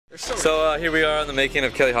So here we are on the making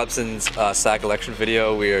of Kelly Hobson's SAC election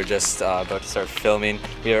video. We are just about to start filming.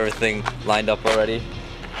 We have everything lined up already,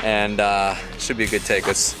 and should be a good take.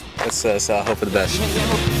 Let's hope for the best.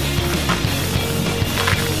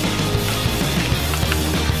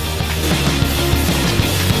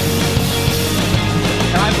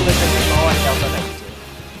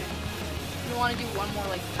 You want to do one more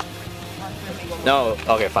like run through maybe? No,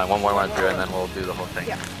 okay, fine. One more run through, and then we'll do the whole thing.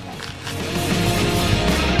 Yeah.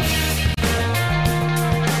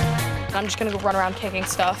 I'm just gonna go run around kicking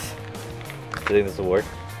stuff. Do you think this will work?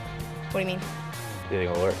 What do you mean? Do you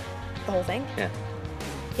think it'll work? The whole thing? Yeah.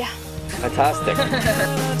 Yeah. Fantastic.